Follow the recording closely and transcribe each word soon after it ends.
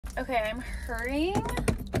Okay, I'm hurrying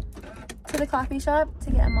to the coffee shop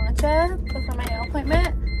to get a matcha before my nail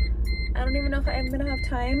appointment. I don't even know if I'm gonna have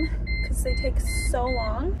time because they take so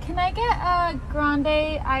long. Can I get a grande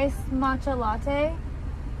iced matcha latte?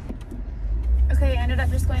 Okay, I ended up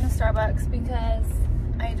just going to Starbucks because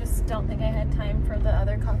I just don't think I had time for the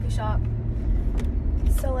other coffee shop.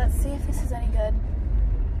 So let's see if this is any good.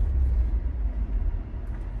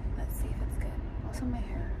 Let's see if it's good. Also my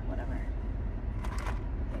hair, whatever.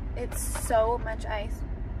 It's so much ice.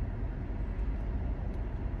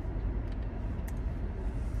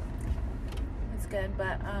 It's good,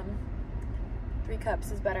 but 3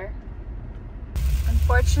 cups is better.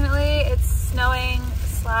 Unfortunately, it's snowing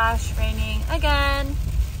 / raining again.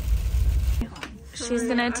 She's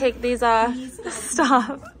gonna take these off.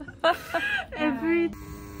 Stop.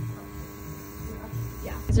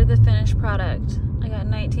 These are the finished product. I got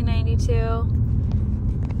 1992.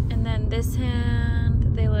 And then this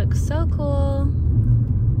hand, they look so cool.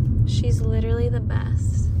 She's literally the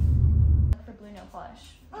best. For blue nail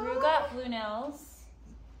polish. Rue got blue nails.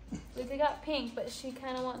 Luca got pink, but she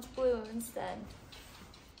kind of wants blue instead.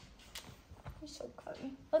 You're so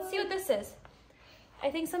cute. Let's see what this is. I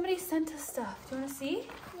think somebody sent us stuff. Do you want to see?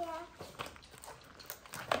 Yeah.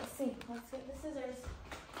 Let's see. Let's get the scissors.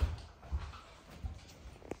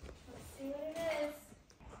 Let's see what it is.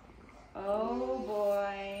 Oh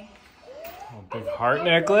boy. A big heart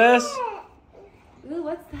necklace. Ooh,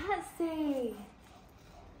 what's that say?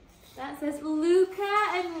 That says Luca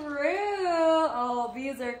and Rue. Oh,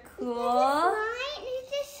 these are cool.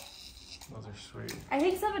 Those are sweet. I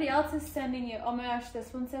think somebody else is sending you. Oh my gosh,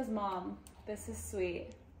 this one says mom. This is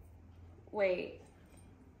sweet. Wait.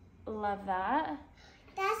 Love that.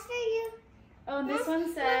 That's for you. Oh, and this one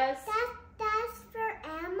says... That's for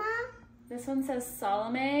Emma. This one says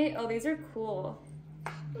Salome. Oh, these are cool.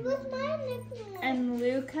 What's my necklace? And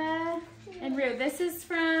Luca and Rue. This is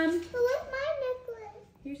from... What's my necklace?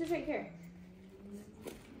 Yours is right here.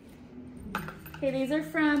 Okay, these are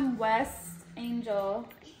from West Angel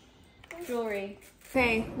Jewelry.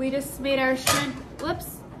 Okay, we just made our shrimp,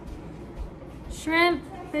 whoops. Shrimp,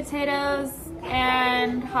 potatoes,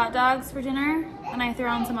 and hot dogs for dinner. And I threw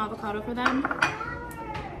on some avocado for them.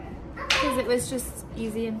 Because it was just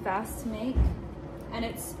easy and fast to make. And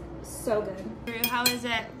it's so good. Rue, how is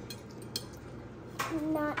it?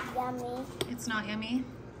 Not yummy. It's not yummy?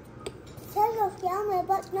 It says it's yummy,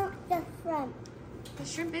 but not the shrimp. The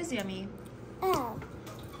shrimp is yummy. Oh.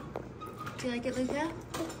 Do you like it, Luca?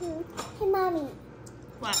 Hey, Mommy.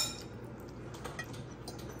 What?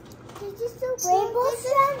 This is the rainbow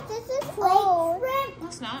shrimp. This is plate shrimp. No,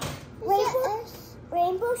 it's not.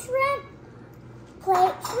 Rainbow shrimp.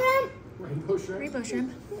 Plate shrimp. Rainbow shrimp. Rainbow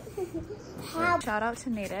shrimp. Shout out to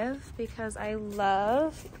Native because I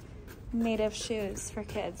love Native shoes for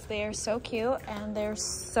kids. They are so cute and they're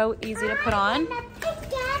so easy to put on. I'm gonna pick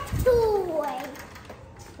that toy.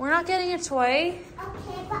 We're not getting a toy.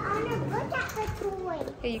 Okay, but I'm gonna look at the toy.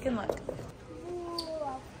 Yeah, you can look.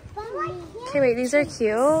 Okay, Okay, wait, these are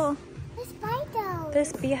cute. let's buy those.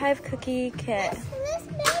 This beehive cookie kit. Let's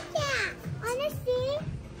make that. Wanna see?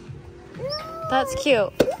 That's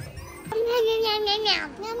cute. Yum, yum, yum, yum,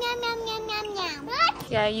 yum, yum, yum, yum, yum.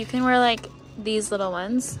 What? Yeah, you can wear like these little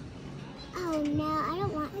ones. Oh no, I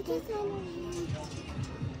don't want this one.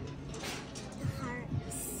 The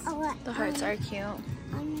hearts. Oh, what? The hearts are cute.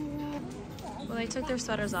 Well, they took their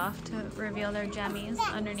sweaters off to reveal their jammies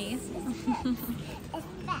underneath. It's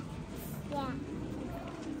back. Yeah.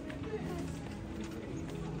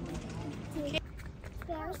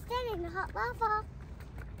 We're standing in hot lava.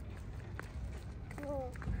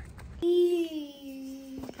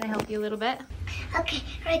 Can I help you a little bit? Okay,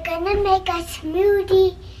 we're gonna make a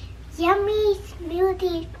smoothie. Yummy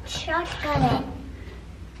smoothie chocolate.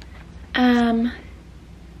 I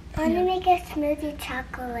want to make a smoothie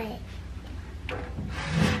chocolate.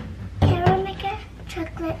 Can we make a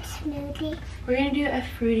chocolate smoothie? We're gonna do a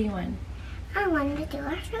fruity one. I want to do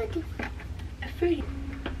a fruity one. A fruity.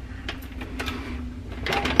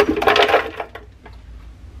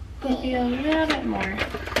 Maybe a little bit more.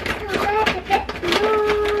 A bit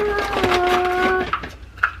more.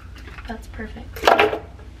 That's perfect.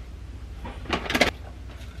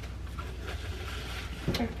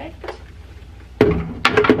 Perfect.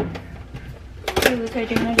 Okay, Luca,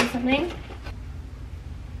 do you want to do something?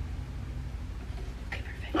 Okay,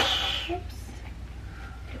 perfect. Oops.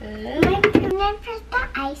 Good. And then press the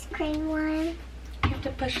ice cream one. You have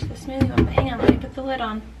to push the smoothie one, but hang on, let me put the lid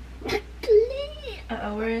on.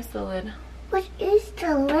 Uh-oh, where is the lid? What is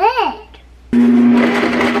the lid?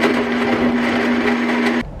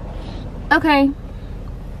 Okay.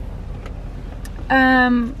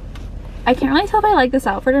 I can't really tell if I like this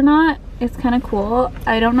outfit or not. It's kind of cool.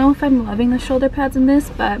 I don't know if I'm loving the shoulder pads in this,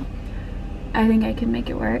 but I think I can make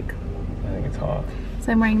it work. I think it's hot.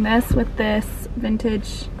 So I'm wearing this with this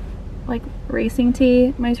vintage like racing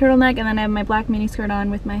tee, my turtleneck, and then I have my black mini skirt on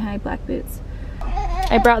with my high black boots.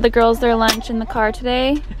 I brought the girls their lunch in the car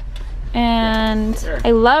today, and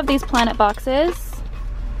I love these Planet boxes.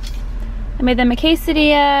 I made them a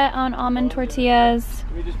quesadilla on almond tortillas,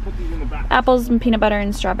 Let me just put these in the back. apples and peanut butter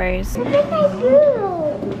and strawberries. What did I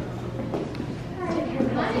do?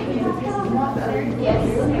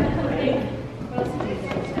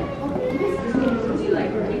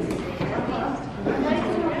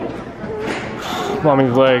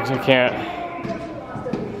 Mommy's legs, I can't.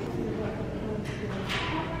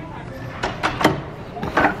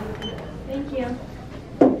 Thank you.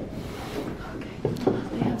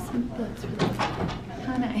 They have some books for them.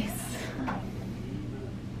 How nice.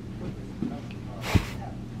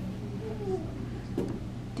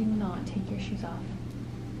 Do not take your shoes off.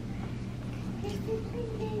 This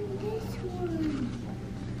one.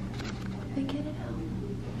 They get it out.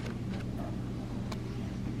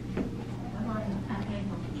 Come on, okay.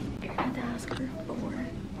 You're gonna have to ask for 4.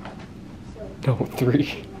 No,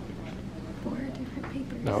 3. 4 different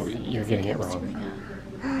papers. No, you're getting it wrong.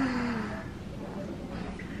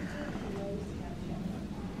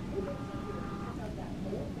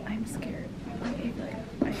 I'm scared. I feel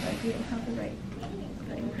like we don't have the right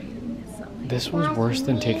thing for you to miss something. This was worse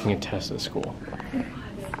than taking a test at school.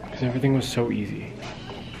 Because everything was so easy.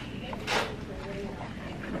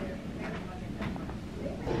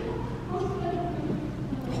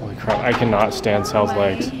 Holy crap, I cannot stand Sal's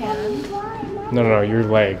legs. No, your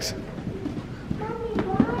legs.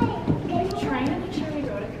 Trying to make sure we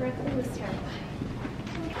wrote it correctly was terrifying.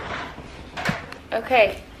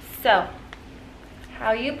 Okay, so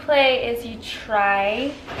how you play is you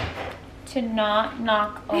try to not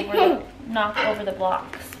knock over the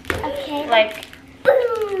blocks. Okay. Like,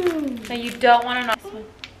 Boom. so you don't want to knock.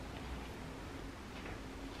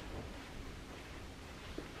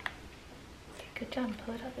 Okay, good job.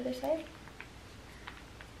 Pull it out the other side.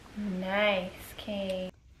 Nice,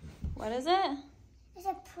 Kate. What is it? There's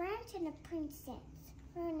a prince and a princess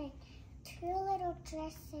wearing 2 little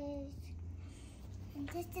dresses. And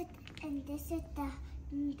this is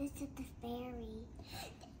the fairy.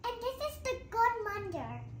 And this is the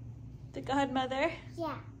godmother. The godmother.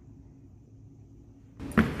 Yeah.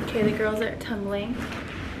 Okay, the girls are tumbling.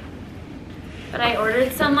 But I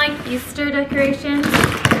ordered some like Easter decorations.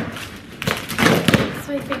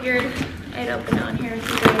 So I figured I'd open it on here with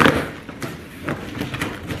you guys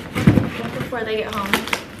before they get home.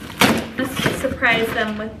 Just surprise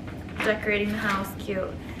them with decorating the house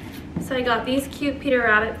cute. So I got these cute Peter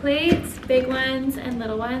Rabbit plates, big ones and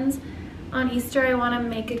little ones. On Easter I want to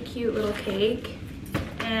make a cute little cake.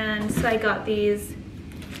 And so I got these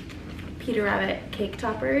Peter Rabbit cake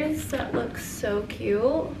toppers that look so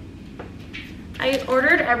cute. I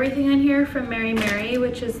ordered everything in here from Mary Mary,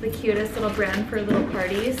 which is the cutest little brand for little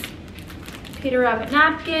parties. Peter Rabbit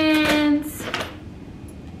napkins,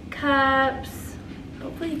 cups.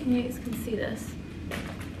 Hopefully you guys can see this.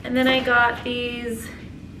 And then I got these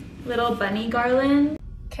little bunny garland.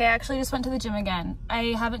 Okay, I actually just went to the gym again.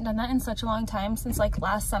 I haven't done that in such a long time, since like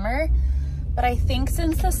last summer. But I think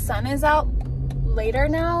since the sun is out later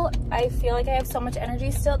now, I feel like I have so much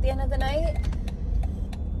energy still at the end of the night.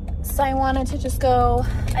 So I wanted to just go,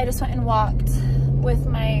 I just went and walked with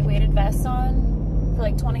my weighted vest on for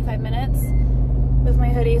like 25 minutes with my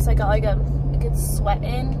hoodie, so I got like a good sweat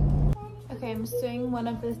in. Okay, I'm just doing one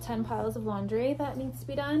of the 10 piles of laundry that needs to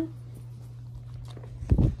be done.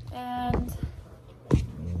 And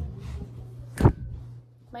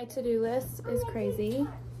my to-do list is crazy.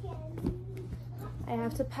 I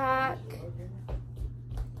have to pack.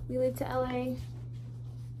 We leave to LA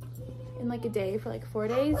in like a day for like 4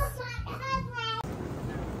 days.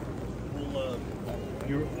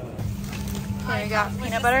 You're, Here we got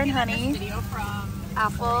peanut butter and honey,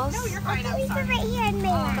 apples, Right here in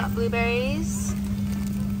Maine. got blueberries.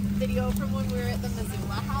 Video from when we were at the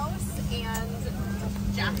Missoula house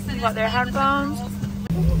and Jackson Got their headphones.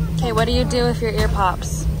 Okay, what do you do if your ear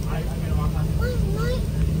pops? I don't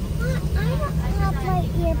have my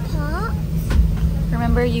ear pops.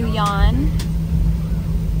 Remember, you yawn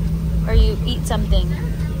or you eat something.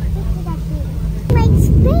 My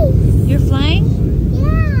space. You're flying?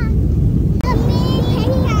 Yeah. The main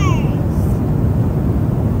hangers.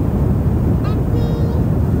 And big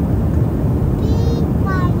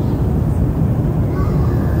wagons.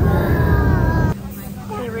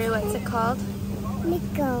 Hey, Rue, what's it called?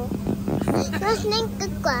 Nico. Let's make the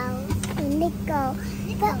glow. Nico.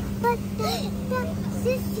 But that's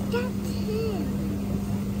him.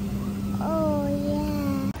 Oh,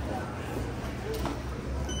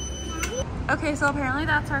 yeah. Okay, so apparently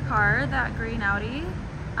that's our car, that green Audi.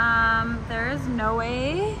 There is no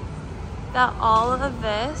way that all of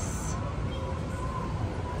this,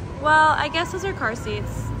 well, I guess those are car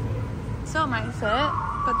seats, so it might fit,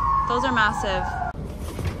 but those are massive.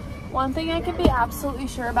 One thing I can be absolutely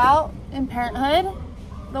sure about in parenthood,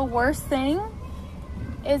 the worst thing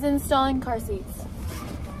is installing car seats.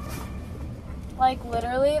 Like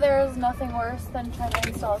literally, there is nothing worse than trying to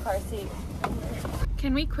install a car seat.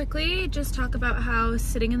 Can we quickly just talk about how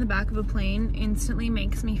sitting in the back of a plane instantly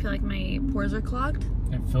makes me feel like my pores are clogged?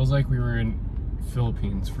 It feels like we were in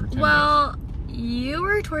Philippines for 10 days. Well, you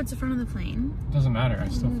were towards the front of the plane. Doesn't matter, I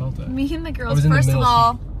still felt it. Me and the girls, first of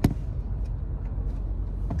all,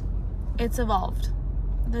 it's evolved.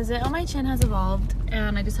 The zit on my chin has evolved,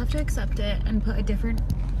 and I just have to accept it and put a different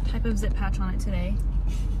type of zip patch on it today.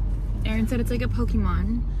 Erin said it's like a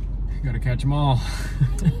Pokemon. You gotta catch them all.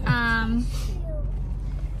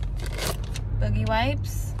 Boogie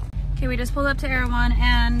wipes. Okay, we just pulled up to EREWHON,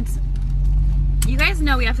 and you guys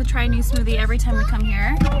know we have to try a new smoothie every time we come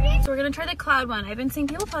here. So we're gonna try the cloud one. I've been seeing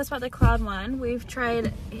people post about the cloud one. We've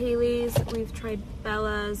tried Haley's, we've tried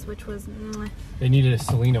Bella's, which was They needed a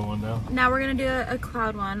Selena one though. Now we're gonna do a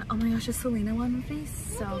cloud one. Oh my gosh, a Selena one would be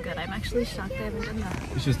so good. I'm actually shocked I haven't done that.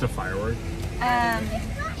 It's just a firework.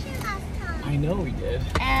 I know we did.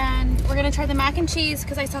 And we're gonna try the mac and cheese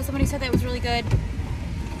because I saw somebody said that was really good.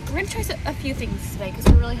 We're gonna try a few things today because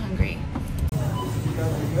we're really hungry.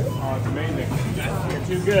 Oh, it's amazing. You're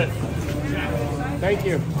too good. Thank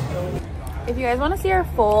you. If you guys want to see our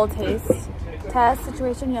full taste test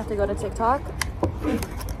situation, you have to go to TikTok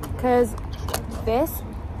because this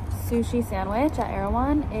sushi sandwich at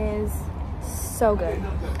EREWHON is so good.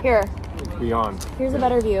 Here. It's beyond. Here's a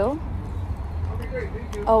better view.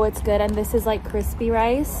 Oh, it's good. And this is like crispy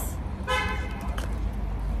rice.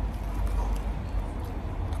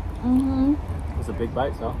 Mm-hmm. It's a big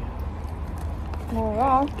bite, so. Oh,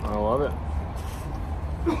 yeah. I love it.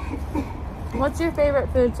 What's your favorite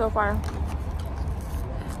food so far?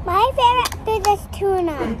 My favorite food is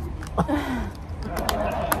tuna.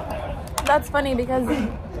 That's funny because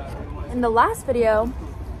in the last video,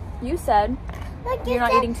 you said you're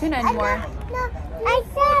not eating tuna anymore. No, I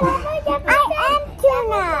said I am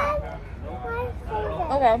tuna.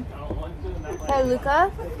 Okay. Hey,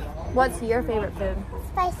 Luca, what's your favorite food?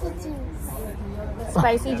 Spicy juice.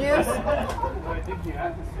 Spicy juice? There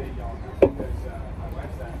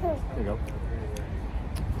you go.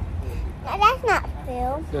 No, that's not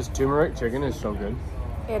food. This turmeric chicken is so good.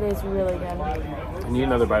 It is really good. I need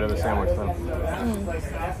another bite of the sandwich though.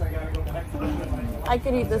 I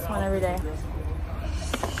could eat this one every day.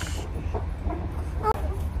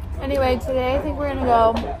 Anyway, today I think we're gonna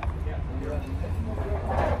go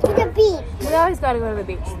To the beach. We always gotta go to the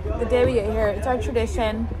beach. The day we get here, it's our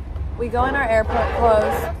tradition. We go in our airport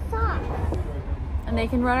clothes and they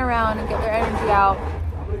can run around and get their energy out.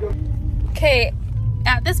 Okay,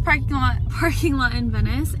 at this parking lot in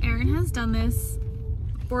Venice, Erin has done this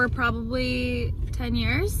for probably 10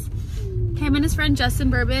 years. Him and his friend Justin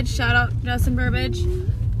Burbage, shout out Justin Burbage.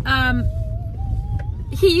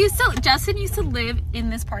 Justin used to live in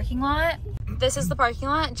this parking lot. This is the parking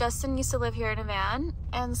lot. Justin used to live here in a van,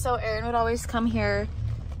 and so Erin would always come here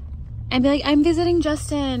and be like, I'm visiting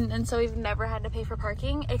Justin. And so we've never had to pay for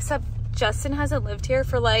parking, except Justin hasn't lived here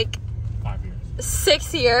for like 5 years.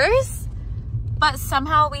 6 years, but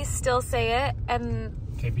somehow we still say it, and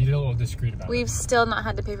Okay, be a little discreet about it. we've still not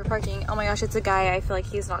had to pay for parking. Oh my gosh, it's a guy. I feel like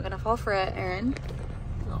he's not gonna fall for it, Erin.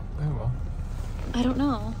 Oh, very well. I don't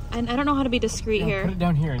know. And I don't know how to be discreet here. Put it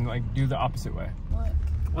down here and like do the opposite way. What?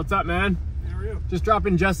 What's up, man? How are you? Just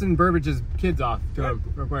dropping Justin Burbage's kids off to him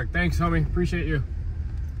real quick. Thanks, homie. Appreciate you.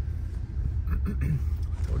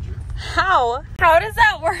 Told you. How? How does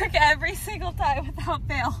that work every single time without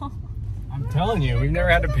fail? I'm telling you, we've never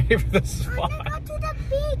had to pay for this I spot. wanna go to the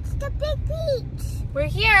beach, the big beach. We're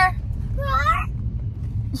here. What?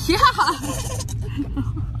 Yeah.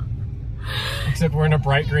 Except we're in a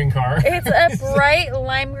bright green car. It's a bright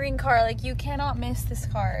lime green car. Like, you cannot miss this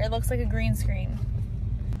car. It looks like a green screen.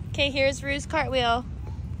 Okay, here's Rue's cartwheel.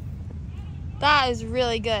 That is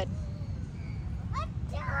really good. A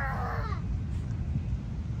duck.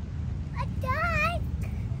 A duck.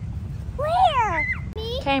 Where?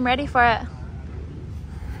 Me? Okay, I'm ready for it.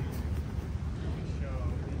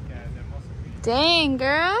 Dang,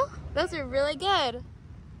 girl. Those are really good. I'm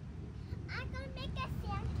gonna make a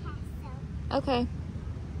sandcastle.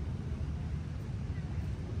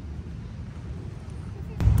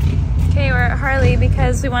 Okay, we're at Harley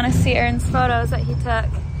because we want to see Aaron's photos that he took.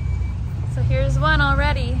 So here's one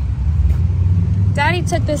already. Daddy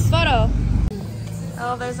took this photo.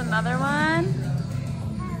 Oh, there's another one.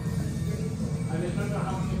 I didn't know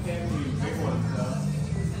how many can be big ones though.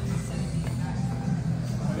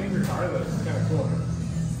 I think regardless, it's kind of cool.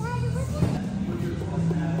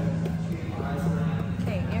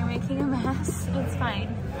 Okay, you're making a mess. It's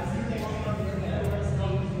fine.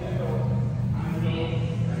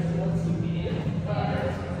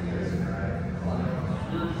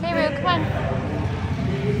 Hey, Rue, come on.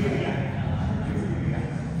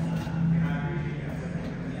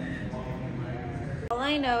 All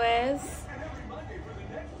I know is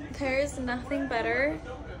there's nothing better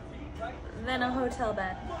than a hotel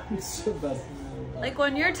bed. It's so bad. Like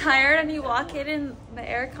when you're tired and you walk in and the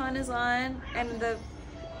aircon is on and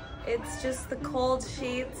it's just the cold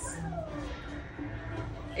sheets.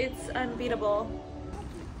 It's unbeatable.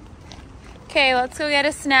 Okay, let's go get a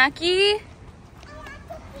snacky.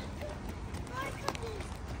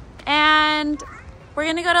 And we're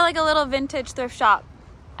gonna go to like a little vintage thrift shop.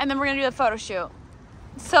 And then we're gonna do the photo shoot.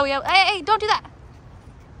 So we have, hey, don't do that.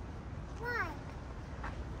 Why?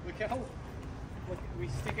 Look how we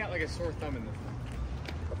stick out like a sore thumb in this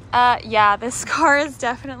thing. Yeah, this car is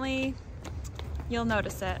definitely, you'll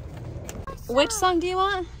notice it. Which song do you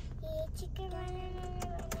want?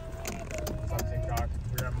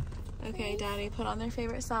 Okay, Daddy, put on their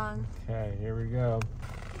favorite song. Okay, here we go.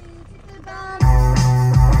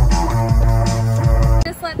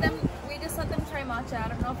 We just let them try matcha. I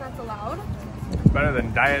don't know if that's allowed. It's better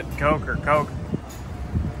than Diet Coke or Coke.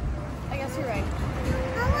 I guess you're right. I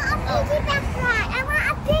want a piggyback ride. I want a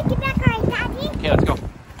piggyback ride, Daddy. Okay, let's go.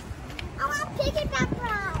 I want a piggyback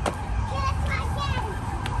ride. That's my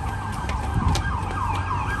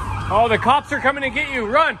daddy. Oh, the cops are coming to get you.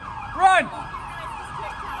 Run! Run!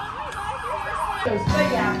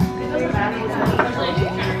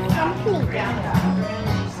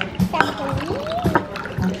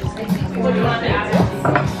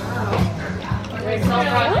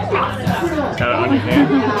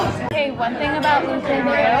 Okay, one thing about Luke and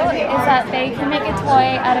Rue is that they can make a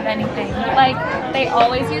toy out of anything. Like, they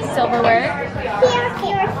always use silverware.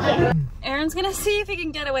 Here. Aaron's gonna see if he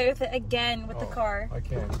can get away with it again with the car. I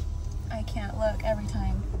can't. I can't look every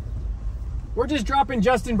time. We're just dropping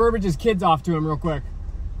Justin Burbage's kids off to him real quick.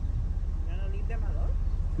 You gonna leave them alone?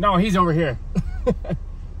 No, he's over here.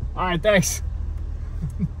 All right, thanks.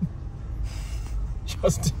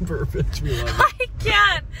 Justin Burbage, we love it. I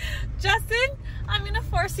can't. Justin, I'm gonna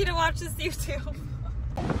force you to watch this YouTube.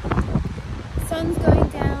 Sun's going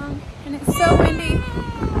down and it's so windy,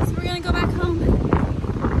 so we're gonna go back home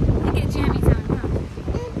and get jammies on, huh?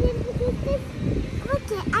 Look,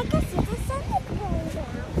 I can see the sun is going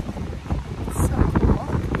down. It's so cool.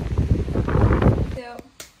 So,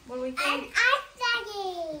 what do we And think? I'm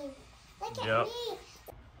studying. Look at Yep. me.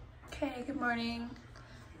 Okay, good morning.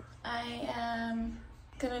 I am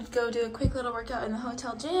gonna go do a quick little workout in the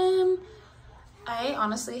hotel gym. I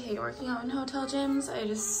honestly hate working out in hotel gyms.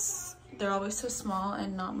 They're always so small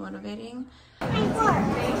and not motivating.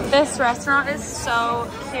 This restaurant is so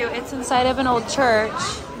cute. It's inside of an old church.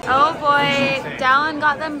 Oh boy, Dallin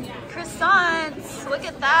got them croissants. Look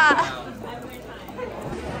at that.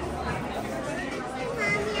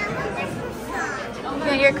 You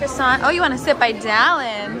want your croissant? Oh, you want to sit by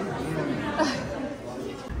Dallin?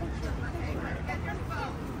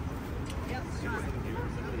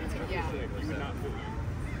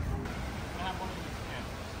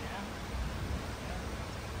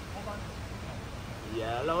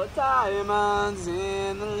 Yellow diamonds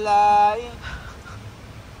in the light.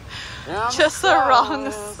 Just the wrong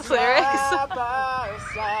lyrics.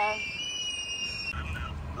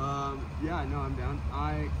 Yeah, no, I'm down.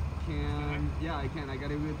 I can. I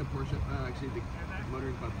gotta be with the Porsche. Actually, the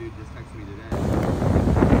motoring club dude just texted me today.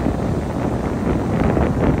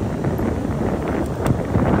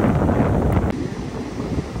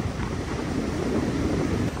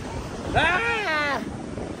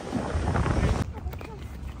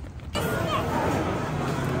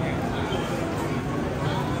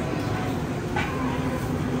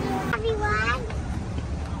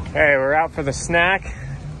 Okay, we're out for the snack.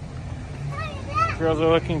 Girls are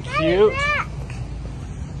looking cute.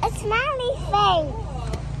 A smiley face.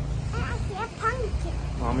 I see a pumpkin.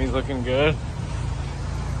 Mommy's looking good.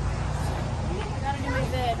 Mommy,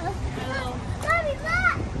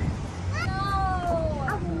 look! No!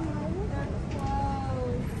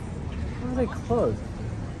 Why are they closed?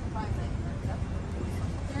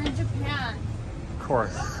 They're in Japan. Of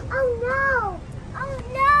course. Oh no! Oh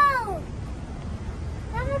no!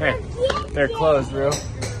 Hey, they're closed, Rue.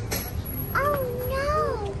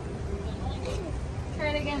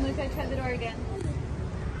 on, Luca. Try the door again.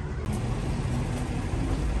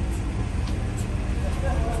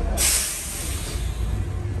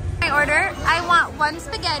 My order. I want 1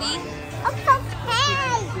 spaghetti. Okay.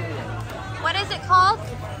 What is it called?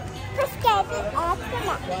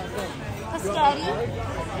 Spaghetti.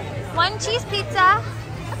 1 cheese pizza.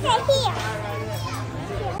 Okay, here.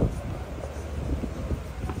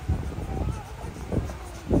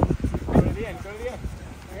 Go to the end. Go to the end.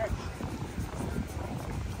 Right here.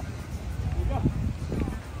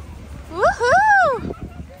 Woohoo!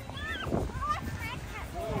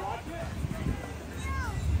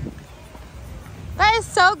 That is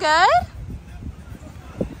so good.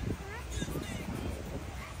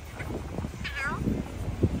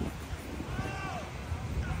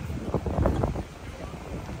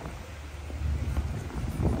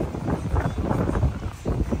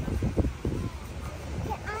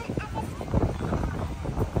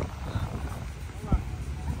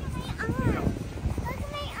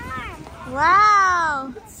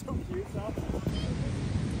 Wow. It's so cute, Sal.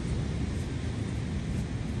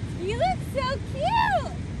 You look so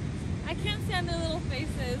cute. I can't stand their little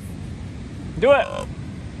faces. Do it. Do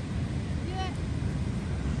it.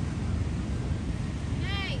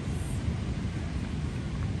 Nice.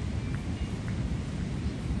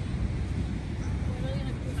 I'm really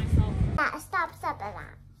gonna pee myself. Stop.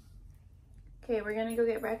 Okay, we're gonna go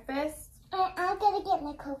get breakfast. I'm gonna get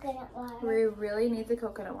my coconut water. We really need the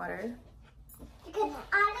coconut water. Because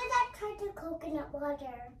I gotta try the coconut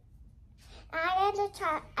water. I gotta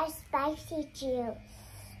try a spicy juice.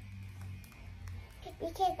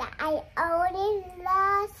 Because I only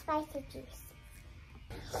love spicy juice.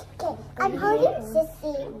 Okay, I'm holding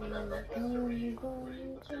Sissy.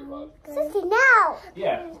 Sissy, no!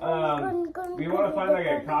 Yeah. We want to find like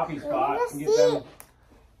a coffee spot and get them.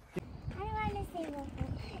 I want to see one.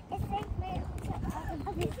 It's like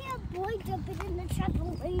I can see a boy jumping in the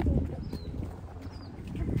trampoline.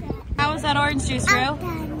 How was that orange juice, Rue?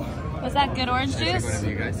 Was that good orange juice? One of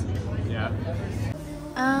you guys. Yeah.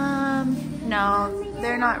 No,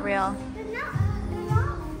 they're not real. They're not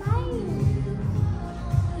fighting.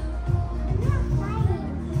 They're not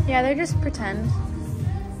fighting. Yeah, they're just pretend.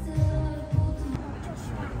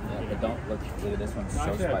 Yeah, but don't look at this one.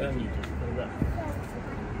 So spicy.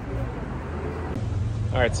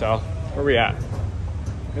 All right, Sal. Where we at?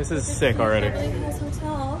 This is sick already. Beverly Hills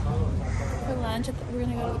Hotel for lunch. We're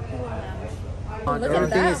gonna go to the pool lounge. Look at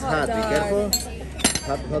Everything that is hot. Be careful.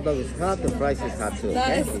 Hot dog is hot. The price is hot too.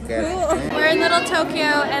 Okay. Be careful. We're in Little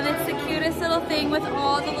Tokyo, and it's the cutest little thing with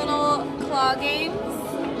all the little claw games.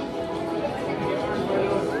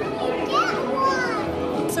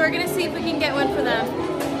 So we're gonna see if we can get one for them.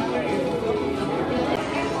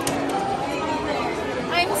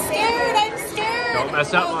 I'm scared. Don't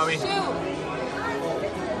mess up, Mommy. Shoot.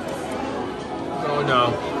 Oh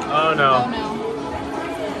no. Oh Oh no. no.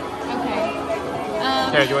 Okay.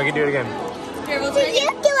 Here, do you want to do it again? Here, we'll try You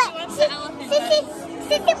do it. What's the elephant one? Sissy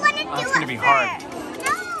wanna do it. That's gonna be hard.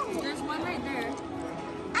 No. There's one right there.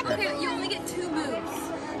 Okay, you only get 2 moves.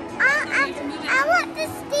 I want the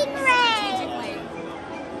stingray. Strategically.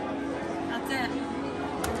 That's it.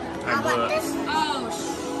 I blew it. This. Oh,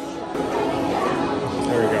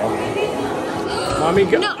 There we go. Mommy,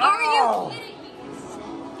 go. No, are you kidding me?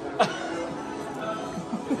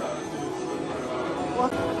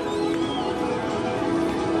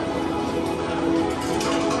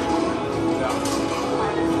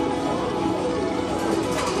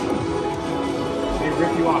 They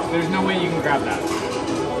rip you off. There's no way you can grab that.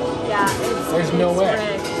 Yeah, it's There's no way.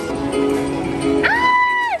 rigged.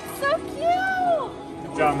 Ah, it's so cute.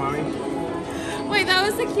 Good job, Mommy. Wait, that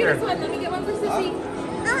was the cutest Here. one. Let me get one for Sissy.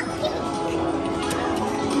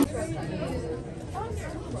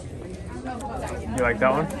 You like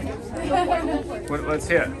that one? Let's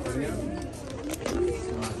see it.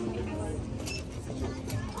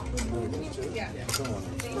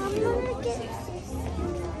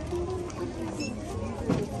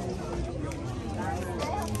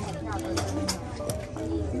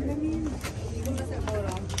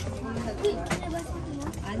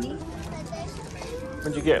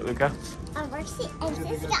 What'd you get, Luca? A Roxy, and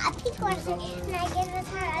Sissy got a pink one, and I gave it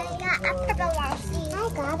her. I got a purple Roxy. I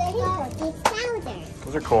got a pink one. Powder.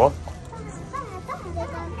 Those are cool.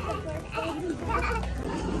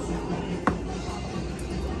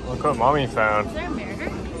 Look what Mommy found. Is there a mirror?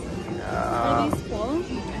 Yeah. Are these cool?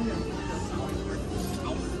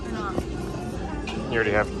 Or not? You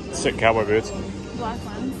already have sick cowboy boots. Black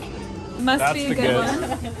ones. Must That's be a the good goods.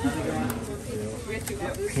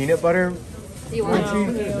 one. Peanut butter. You want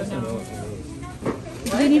Mochi? This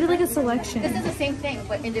they needed like a selection. This is the same thing,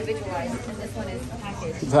 but individualized, and this one is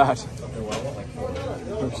packaged. That.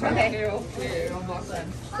 Okay.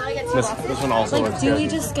 This one also Like, looks do we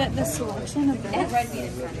good. just get the selection of And this? red bean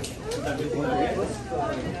in front of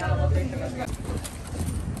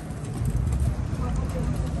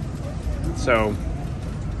you. So,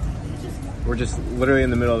 we're just literally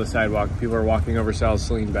in the middle of the sidewalk. People are walking over Sal's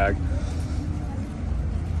Celine bag.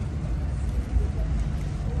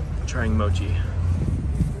 Trying mochi.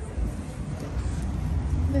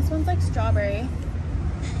 This one's like strawberry.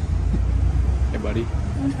 Hey, buddy.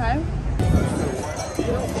 Okay.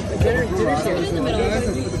 Hey,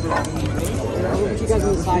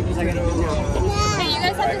 you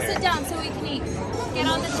guys have to sit down so we can eat. Get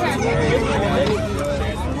on the chair.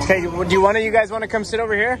 Okay, do one of you guys want to come sit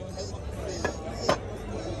over here?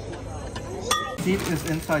 Seat is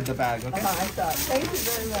inside the bag, okay? Thank you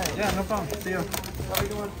very much. Yeah, no problem. See you.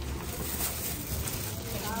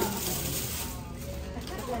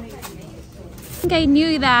 I think I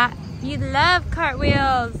knew that. You love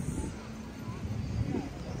cartwheels.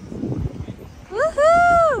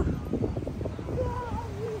 Woohoo!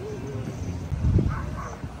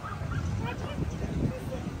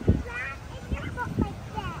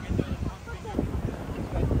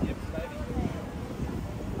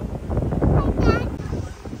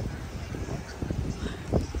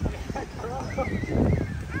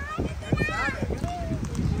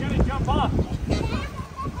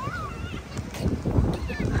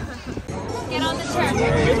 Get on the chair.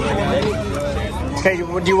 Okay,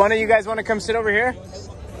 do one of you guys want to come sit over here?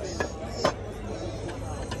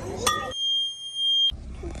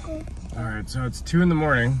 All right, so it's 2 in the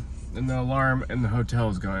morning and the alarm in the hotel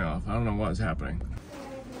is going off. I don't know what is happening.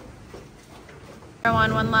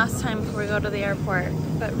 One last time before we go to the airport,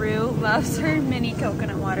 but Rue loves her mini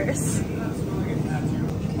coconut waters.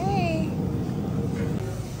 Okay.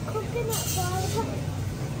 Coconut water.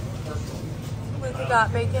 Luca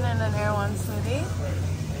got bacon and an EREWHON smoothie.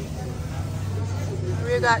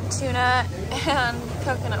 Rue got tuna and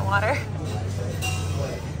coconut water.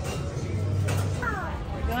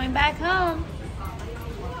 We're going back home.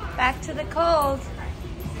 Back to the cold.